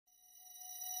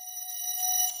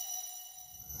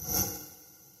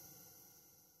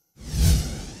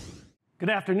Good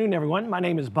afternoon, everyone. My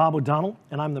name is Bob O'Donnell,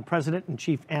 and I'm the President and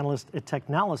Chief Analyst at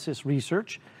TECHnalysis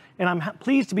Research. And I'm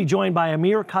pleased to be joined by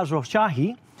Amir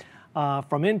Khosrowshahi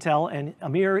from Intel. And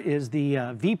Amir is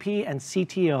the VP and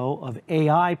CTO of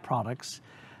AI products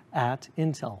at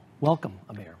Intel. Welcome,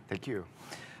 Amir. Thank you.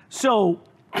 So,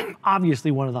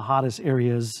 obviously, one of the hottest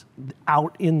areas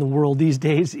out in the world these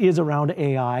days is around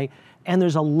AI. And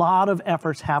there's a lot of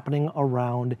efforts happening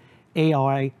around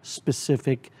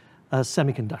AI-specific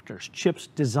semiconductors, chips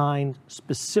designed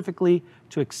specifically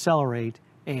to accelerate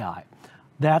AI.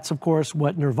 That's, of course,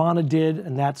 what Nirvana did,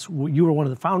 and you were one of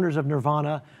the founders of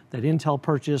Nirvana that Intel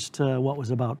purchased, what was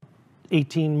about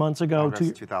 18 months ago?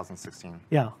 August 2016.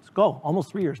 Yeah,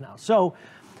 almost 3 years now. So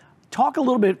talk a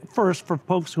little bit first for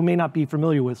folks who may not be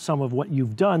familiar with some of what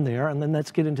you've done there, and then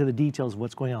let's get into the details of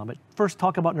what's going on. But first,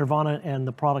 talk about Nirvana and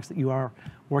the products that you are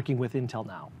working with Intel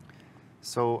now.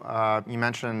 So you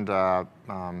mentioned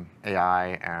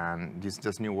AI and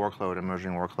this new workload,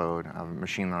 emerging workload of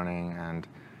machine learning. And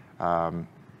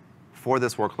for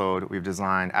this workload, we've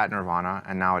designed at Nirvana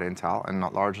and now at Intel. And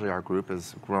largely, our group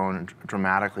has grown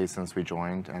dramatically since we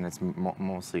joined, and it's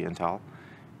mostly Intel.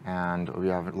 And we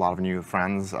have a lot of new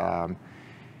friends. And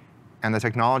the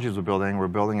technologies we're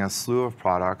building a slew of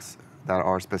products that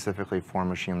are specifically for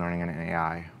machine learning and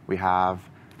AI. We have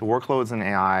the workloads in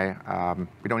AI,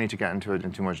 we don't need to get into it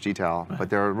in too much detail, but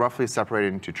they're roughly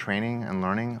separated into training and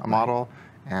learning a model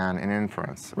and an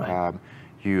inference. Right.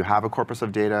 You have a corpus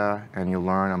of data, and you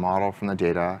learn a model from the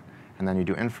data, and then you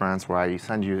do inference, where I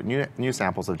send you new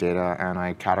samples of data, and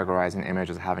I categorize an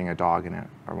image as having a dog in it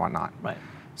or whatnot. Right.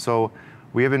 So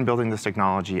we have been building this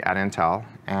technology at Intel,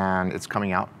 and it's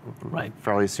coming out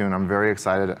fairly soon. I'm very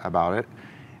excited about it.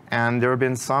 And there have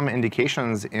been some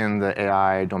indications in the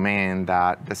AI domain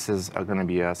that this is going to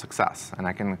be a success. And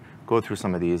I can go through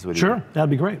some of these with you. Sure, that'd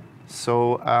be great.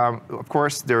 So, of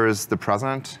course, there is the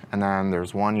present, and then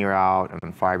there's 1 year out, and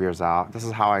then 5 years out. This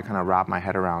is how I kind of wrap my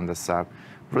head around this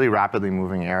really rapidly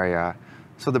moving area.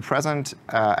 So the present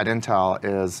at Intel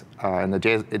is in the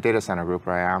data center group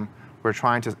where I am. We're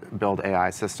trying to build AI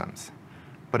systems.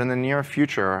 But in the near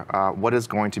future, what's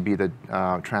going to be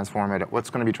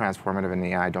transformative in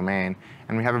the AI domain?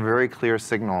 And we have a very clear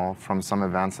signal from some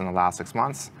events in the last 6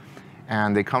 months.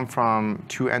 And they come from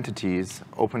two entities,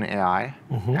 OpenAI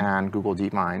and Google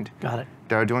DeepMind. Got it.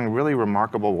 They're doing really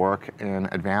remarkable work in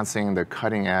advancing the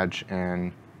cutting edge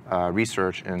in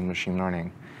research in machine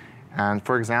learning. And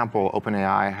for example,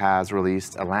 OpenAI has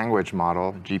released a language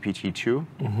model, GPT-2,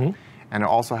 and it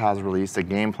also has released a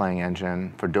game playing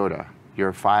engine for Dota.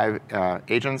 You're 5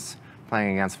 agents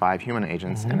playing against 5 human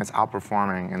agents, and it's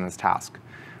outperforming in this task.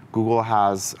 Google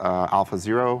has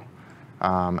AlphaZero,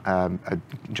 a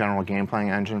general game playing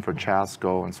engine for chess,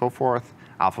 Go, and so forth.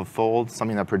 AlphaFold,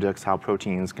 something that predicts how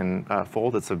proteins can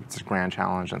fold. It's a grand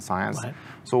challenge in science. Right.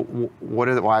 So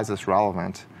why is this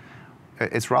relevant?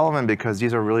 It's relevant because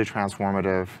these are really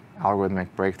transformative algorithmic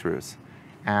breakthroughs.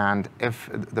 And if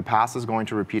the past is going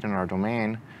to repeat in our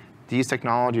domain, these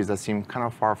technologies that seem kind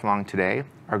of far-flung today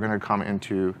are going to come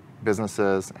into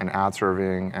businesses and ad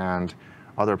serving and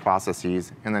other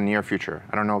processes in the near future.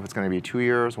 I don't know if it's going to be 2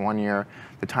 years, 1 year.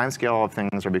 The timescale of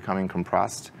things are becoming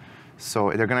compressed,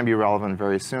 so they're going to be relevant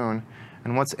very soon.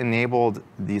 And what's enabled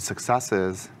these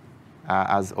successes,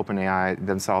 as OpenAI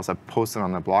themselves have posted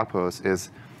on their blog post,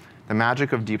 is the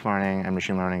magic of deep learning and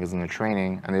machine learning is in the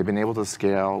training, and they've been able to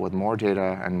scale with more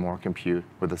data and more compute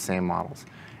with the same models.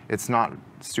 It's not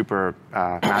super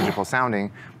magical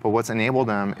sounding, but what's enabled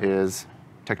them is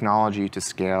technology to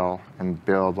scale and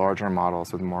build larger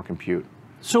models with more compute.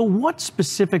 So what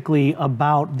specifically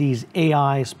about these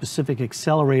AI-specific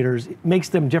accelerators makes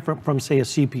them different from, say, a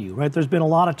CPU, right? There's been a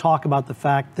lot of talk about the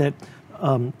fact that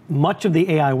much of the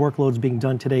AI workloads being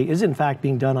done today is, in fact,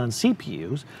 being done on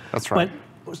CPUs. That's right.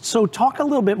 So talk a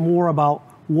little bit more about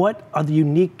what are the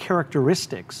unique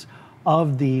characteristics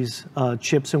of these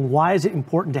chips, and why is it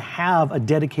important to have a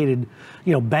dedicated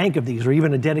bank of these, or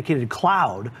even a dedicated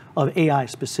cloud of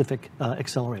AI-specific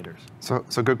accelerators? So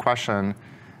good question.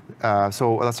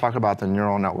 So let's talk about the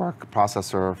neural network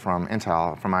processor from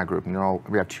Intel, from my group.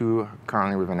 We have 2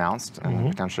 currently we've announced, and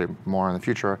potentially more in the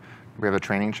future. We have a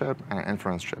training chip and an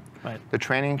inference chip. Right. The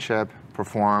training chip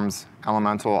performs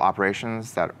elemental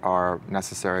operations that are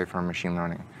necessary for machine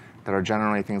learning, that are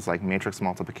generally things like matrix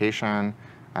multiplication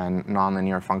and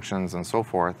nonlinear functions and so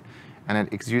forth. And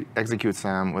it executes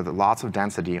them with lots of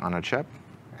density on a chip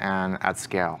and at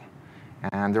scale.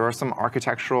 And there are some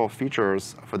architectural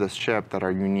features for this chip that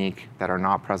are unique, that are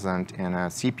not present in a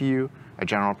CPU, a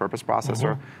general purpose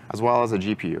processor, as well as a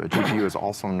GPU. A GPU is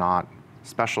also not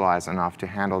specialized enough to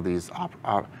handle these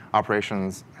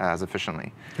operations as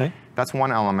efficiently. Okay. That's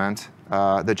one element.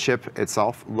 The chip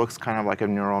itself looks kind of like a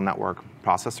neural network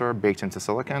processor baked into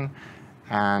silicon.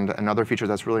 And another feature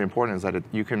that's really important is that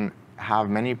you can have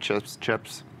many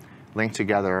chips linked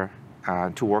together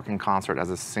to work in concert as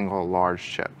a single large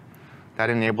chip. That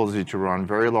enables you to run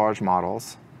very large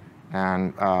models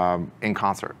and in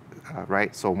concert,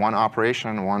 right? So one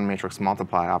operation, one matrix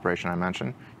multiply operation I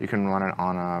mentioned, you can run it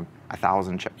on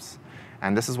 1,000 chips.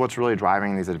 And this is what's really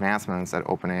driving these advancements at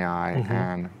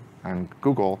OpenAI and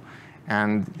Google.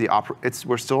 And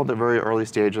we're still at the very early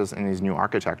stages in these new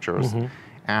architectures.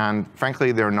 And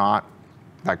frankly, they're not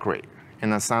that great in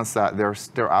the sense that they're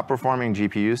outperforming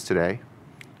GPUs today,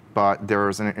 but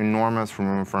there's an enormous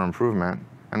room for improvement,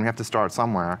 and we have to start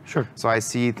somewhere. Sure. So I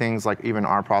see things like even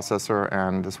our processor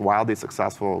and this wildly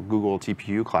successful Google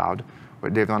TPU cloud,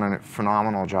 but they've done a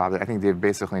phenomenal job. I think they've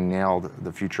basically nailed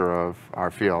the future of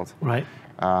our field. Right.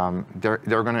 They're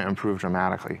going to improve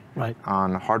dramatically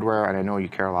on hardware, and I know you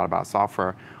care a lot about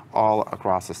software, all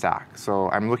across the stack. So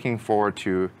I'm looking forward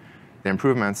to the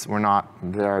improvements. We're not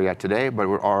there yet today, but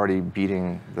we're already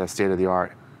beating the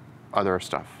state-of-the-art other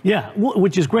stuff. Yeah,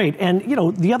 which is great. And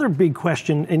the other big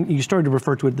question, and you started to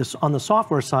refer to it on the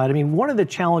software side, I mean, one of the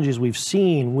challenges we've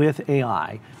seen with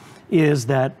AI is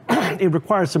that it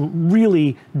requires some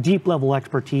really deep level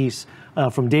expertise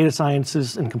from data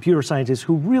scientists and computer scientists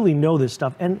who really know this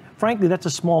stuff. And frankly, that's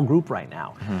a small group right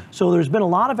now. So there's been a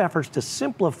lot of efforts to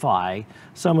simplify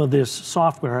some of this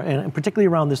software, and particularly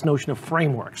around this notion of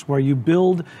frameworks, where you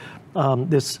build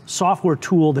this software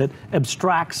tool that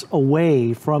abstracts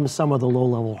away from some of the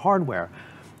low-level hardware.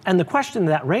 And the question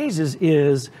that raises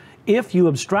is, if you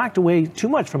abstract away too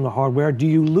much from the hardware, do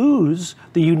you lose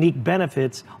the unique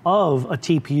benefits of a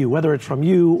TPU, whether it's from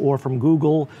you or from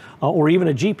Google, or even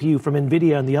a GPU from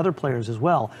NVIDIA and the other players as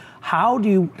well? How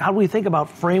do we think about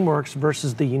frameworks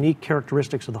versus the unique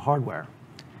characteristics of the hardware?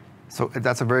 So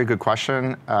that's a very good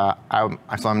question. I'm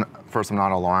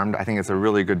not alarmed. I think it's a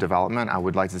really good development. I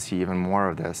would like to see even more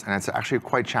of this. And it's actually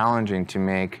quite challenging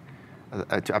to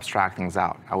abstract things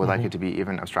out. I would like it to be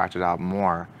even abstracted out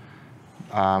more.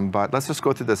 But let's just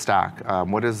go through the stack.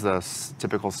 What is the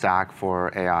typical stack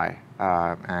for AI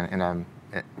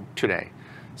today?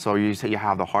 So you say you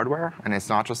have the hardware, and it's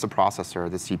not just the processor,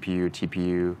 the CPU,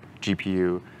 TPU,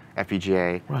 GPU,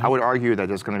 FPGA. I would argue that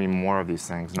there's going to be more of these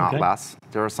things, not less.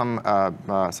 There are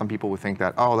some people who think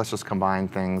that, oh, let's just combine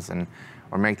things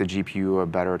or make the GPU a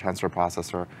better tensor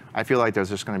processor. I feel like there's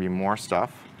just going to be more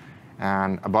stuff.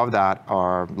 And above that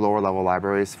are lower level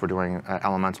libraries for doing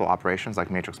elemental operations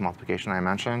like matrix multiplication I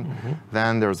mentioned.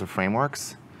 Then there's the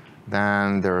frameworks.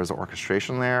 Then there's the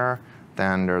orchestration layer.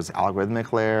 Then there's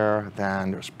algorithmic layer.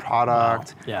 Then there's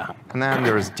product. And then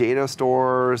there's data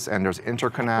stores, and there's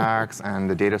interconnects, and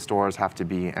the data stores have to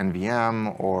be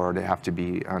NVM, or they have to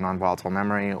be a non-volatile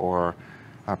memory, or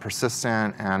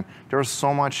persistent. And there's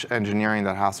so much engineering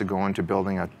that has to go into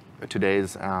building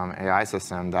today's AI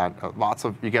system that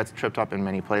you get tripped up in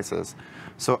many places.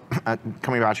 So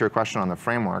coming back to your question on the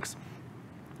frameworks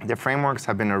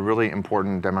have been a really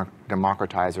important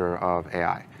democratizer of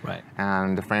AI.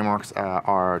 And the frameworks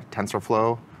are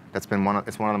TensorFlow. It's one of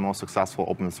the most successful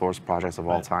open source projects of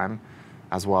all time,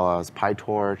 as well as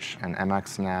PyTorch and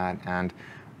MXNet. And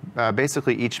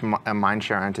basically each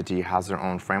mindshare entity has their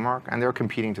own framework, and they're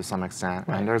competing to some extent.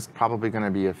 And there's probably going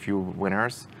to be a few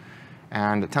winners.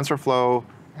 And TensorFlow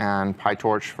and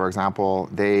PyTorch, for example,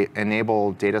 they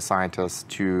enable data scientists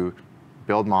to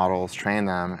build models, train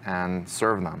them, and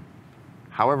serve them.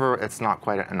 However, it's not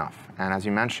quite enough. And as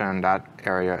you mentioned, that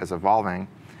area is evolving.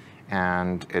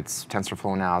 And it's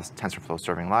TensorFlow now is TensorFlow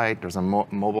Serving Lite. There's a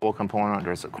mobile component.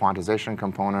 There's a quantization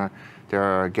component.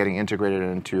 They're getting integrated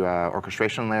into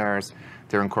orchestration layers.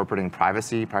 They're incorporating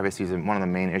privacy. Privacy is one of the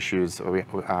main issues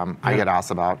I get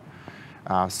asked about.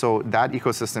 So that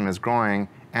ecosystem is growing,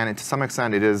 and to some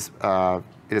extent, it is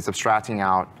abstracting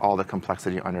out all the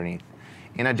complexity underneath.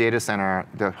 In a data center,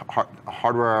 the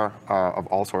hardware of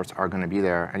all sorts are going to be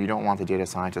there, and you don't want the data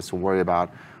scientists to worry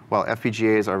about, well,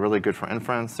 FPGAs are really good for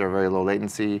inference. They're very low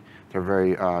latency. They're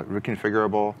very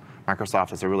reconfigurable.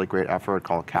 Microsoft has a really great effort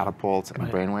called Catapult and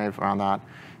Brainwave around that.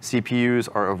 CPUs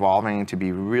are evolving to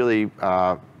be really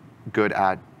good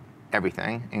at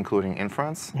everything, including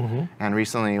inference. And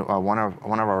recently, one of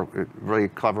our really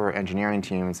clever engineering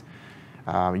teams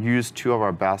used two of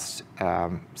our best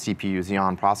CPU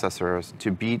Xeon processors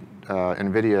to beat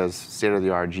NVIDIA's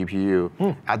state-of-the-art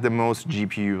GPU at the most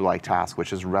GPU-like task,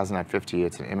 which is ResNet 50.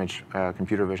 It's an image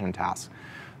computer vision task.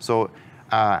 So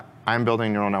I'm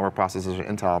building neural network processors at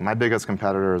Intel. My biggest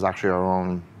competitor is actually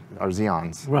our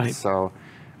Xeons. Right. So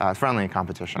friendly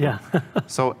competition. Yeah.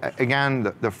 So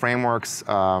again, the frameworks,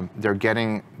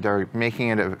 they're making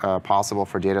it possible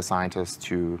for data scientists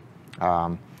to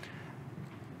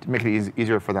make it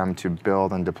easier for them to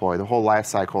build and deploy. The whole life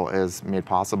cycle is made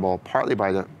possible partly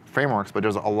by the frameworks, but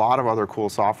there's a lot of other cool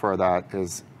software that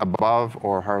is above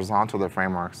or horizontal to the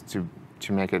frameworks to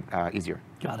make it easier.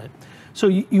 Got it. So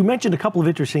you mentioned a couple of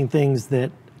interesting things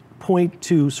that point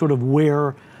to sort of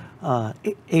where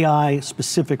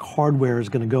AI-specific hardware is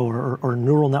going to go, or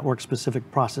neural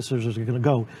network-specific processors are going to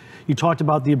go. You talked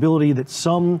about the ability that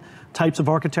some types of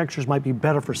architectures might be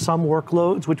better for some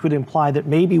workloads, which would imply that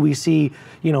maybe we see,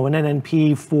 an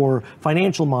NNP for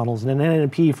financial models, and an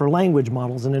NNP for language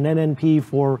models, and an NNP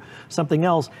for something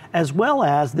else, as well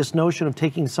as this notion of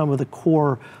taking some of the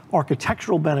core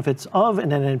architectural benefits of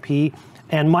an NNP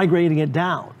and migrating it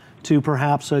down to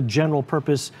perhaps a general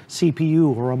purpose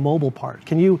CPU or a mobile part.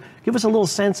 Can you give us a little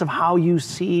sense of how you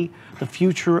see the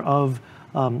future of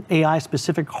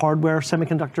AI-specific hardware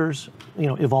semiconductors,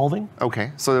 evolving?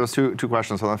 Okay, so there was two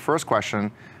questions. So the first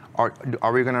question, are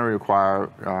we going to require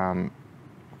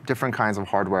different kinds of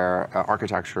hardware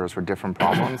architectures for different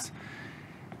problems?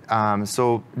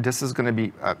 So this is going to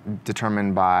be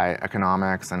determined by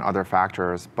economics and other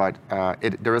factors, but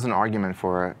there is an argument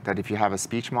for it that if you have a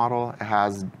speech model, it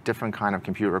has different kind of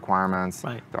compute requirements.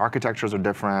 Right. The architectures are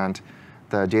different.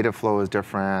 The data flow is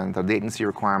different. The latency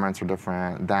requirements are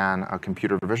different than a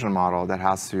computer vision model that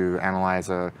has to analyze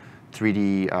a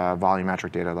 3D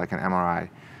volumetric data like an MRI.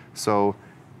 So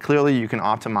clearly you can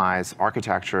optimize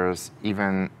architectures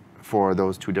even for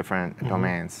those two different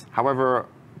domains. However,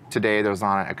 today there's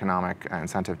not an economic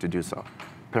incentive to do so.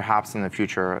 Perhaps in the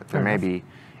future there may be.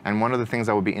 And one of the things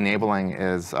that would be enabling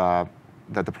is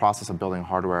that the process of building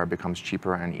hardware becomes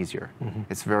cheaper and easier.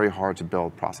 It's very hard to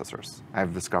build processors.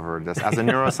 I've discovered this. As a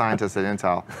neuroscientist at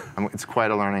Intel, it's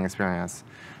quite a learning experience.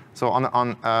 So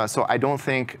so I don't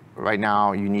think right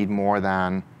now you need more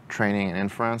than training and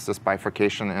inference. This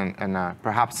bifurcation and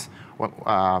perhaps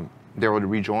they would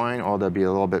rejoin, or there'll be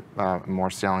a little bit more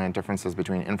salient differences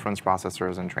between inference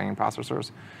processors and training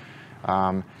processors.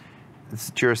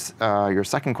 Your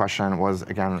second question was,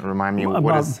 again, remind me,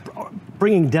 what is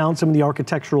bringing down some of the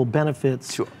architectural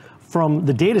benefits from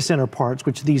the data center parts,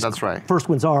 which these first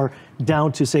ones are,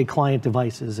 down to, say, client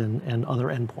devices and other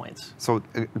endpoints? So,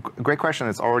 great question.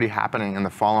 It's already happening in the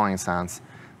following sense,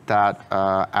 that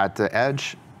at the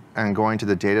edge and going to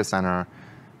the data center,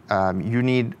 you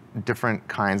need different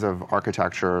kinds of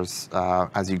architectures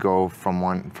as you go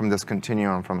from this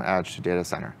continuum from edge to data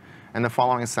center. In the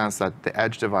following sense, that the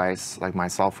edge device, like my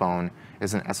cell phone,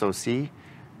 is an SoC.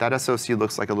 That SoC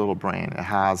looks like a little brain. It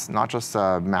has not just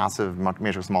a massive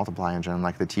matrix multiply engine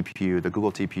like the TPU, the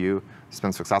Google TPU has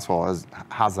been successful,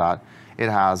 has that. It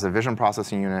has a vision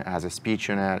processing unit, it has a speech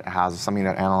unit, it has something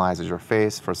that analyzes your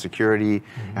face for security,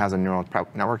 it has a neural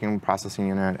networking processing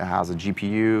unit, it has a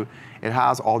GPU, it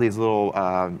has all these little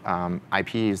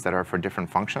IPs that are for different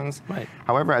functions. Right.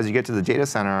 However, as you get to the data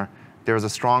center, there's a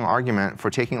strong argument for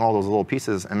taking all those little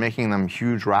pieces and making them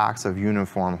huge racks of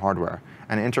uniform hardware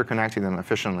and interconnecting them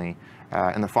efficiently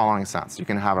in the following sense. You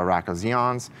can have a rack of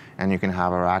Xeons, and you can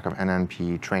have a rack of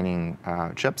NNP training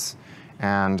chips.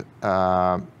 And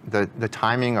the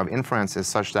timing of inference is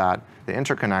such that the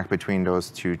interconnect between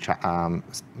those two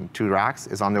racks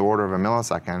is on the order of a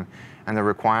millisecond. And the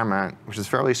requirement, which is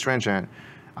fairly stringent,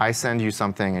 I send you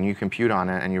something and you compute on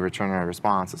it and you return a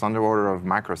response, it's on the order of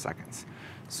microseconds.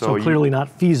 So clearly not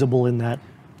feasible in that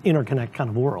interconnect kind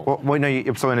of world. Well,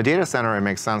 no, so in a data center, it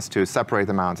makes sense to separate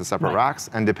them out into separate racks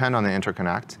and depend on the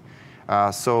interconnect.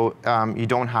 So you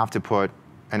don't have to put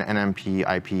an NNP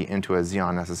IP into a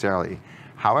Xeon necessarily.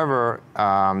 However,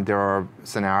 there are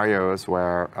scenarios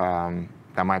where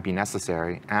that might be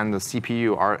necessary, and the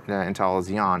CPU, the Intel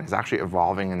Xeon, is actually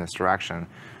evolving in this direction,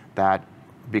 that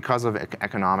because of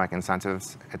economic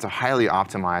incentives, it's a highly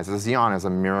optimized. The Xeon is a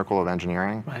miracle of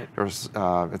engineering. Right. It's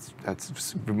I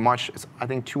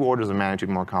think 2 orders of magnitude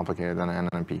more complicated than an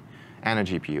NNP and a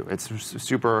GPU. It's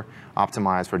super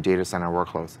optimized for data center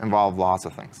workloads. Involve lots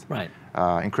of things. Right.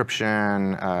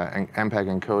 Encryption,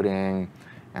 MPEG encoding,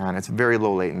 and it's very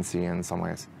low latency in some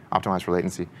ways, optimized for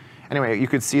latency. Anyway, you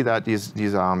could see that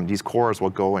these cores will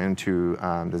go into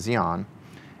the Xeon,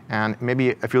 and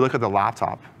maybe if you look at the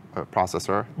laptop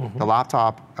processor, the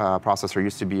laptop processor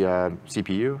used to be a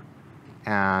CPU,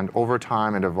 and over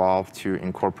time it evolved to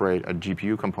incorporate a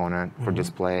GPU component for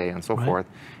display and so forth.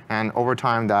 And over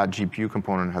time, that GPU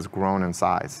component has grown in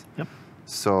size. Yep.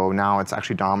 So now it's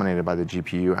actually dominated by the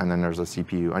GPU, and then there's a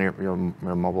CPU on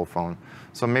your mobile phone.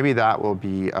 So maybe that will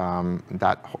be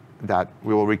that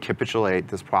we will recapitulate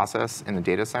this process in the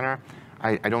data center.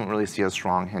 I don't really see a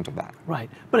strong hint of that. Right.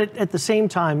 But at the same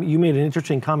time, you made an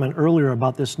interesting comment earlier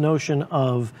about this notion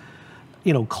of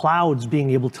clouds being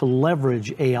able to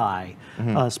leverage AI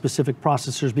specific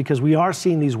processors, because we are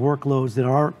seeing these workloads that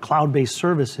are cloud-based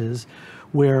services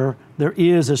where there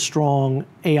is a strong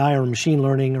AI or machine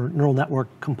learning or neural network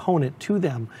component to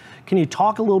them. Can you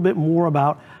talk a little bit more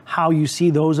about how you see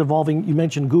those evolving? You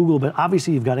mentioned Google, but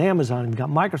obviously you've got Amazon, you've got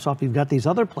Microsoft, you've got these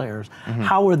other players.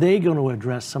 How are they going to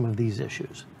address some of these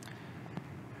issues?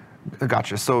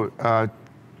 Gotcha. So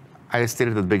I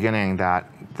stated at the beginning that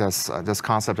this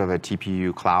concept of a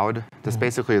TPU cloud, this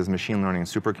basically is machine learning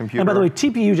supercomputer. And by the way,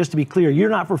 TPU, just to be clear, you're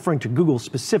not referring to Google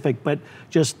specific, but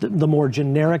just the more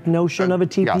generic notion of a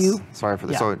TPU? Yes, sorry for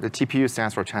this. Yeah. So the TPU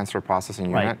stands for Tensor Processing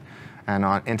Unit. Right. And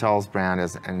on Intel's brand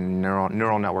is a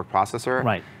neural network processor.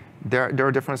 Right. There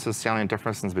are differences, salient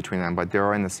differences between them, but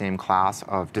they're in the same class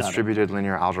of distributed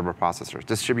linear algebra processors,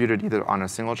 distributed either on a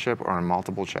single chip or on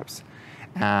multiple chips.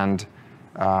 And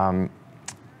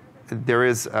there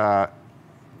is, the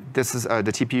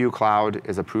TPU cloud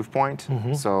is a proof point.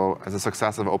 So as a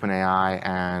success of OpenAI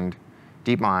and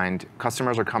DeepMind,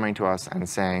 customers are coming to us and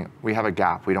saying, we have a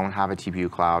gap, we don't have a TPU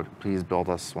cloud, please build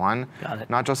us one. Got it.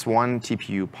 Not just one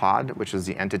TPU pod, which is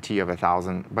the entity of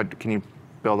 1,000, but can you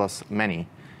build us many?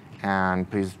 And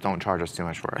please don't charge us too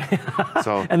much for it.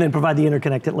 So, and then provide the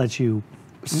interconnect that lets you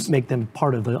make them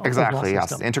part of the exactly, overall yes.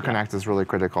 system. Interconnect is really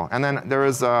critical. And then there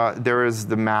is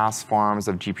the mass farms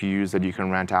of GPUs that you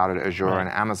can rent out at Azure and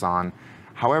Amazon.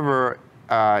 However,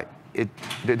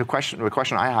 the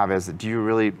question I have is, do you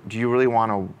really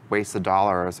want to waste the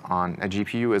dollars on a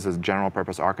GPU as a general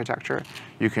purpose architecture?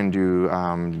 You can do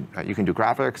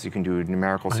graphics, you can do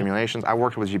numerical simulations. I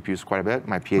worked with GPUs quite a bit.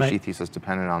 My PhD thesis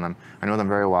depended on them. I know them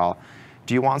very well.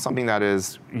 Do you want something that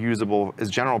is usable, is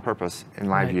general purpose in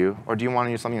my view, or do you want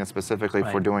to use something that's specifically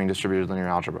for doing distributed linear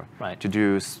algebra, to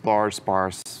do large,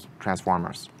 sparse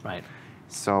transformers? Right.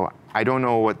 So I don't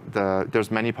know what there's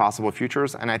many possible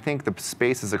futures, and I think the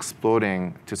space is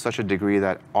exploding to such a degree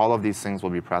that all of these things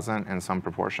will be present in some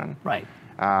proportion. Right.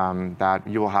 That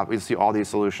you'll see all these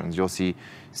solutions. You'll see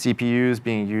CPUs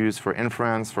being used for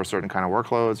inference for certain kind of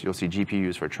workloads. You'll see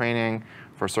GPUs for training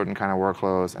for certain kind of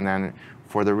workloads, and then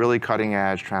for the really cutting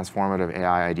edge transformative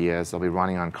AI ideas, they'll be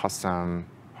running on custom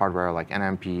hardware like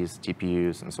NMPs,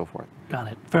 TPUs, and so forth. Got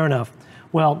it. Fair enough.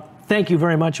 Well, thank you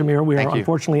very much, Amir. We are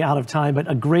unfortunately out of time, but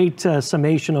a great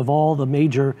summation of all the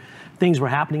major things were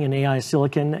happening in AI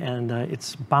silicon, and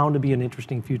it's bound to be an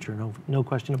interesting future. No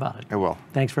question about it. It will.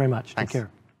 Thanks very much. Thanks. Take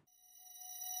care.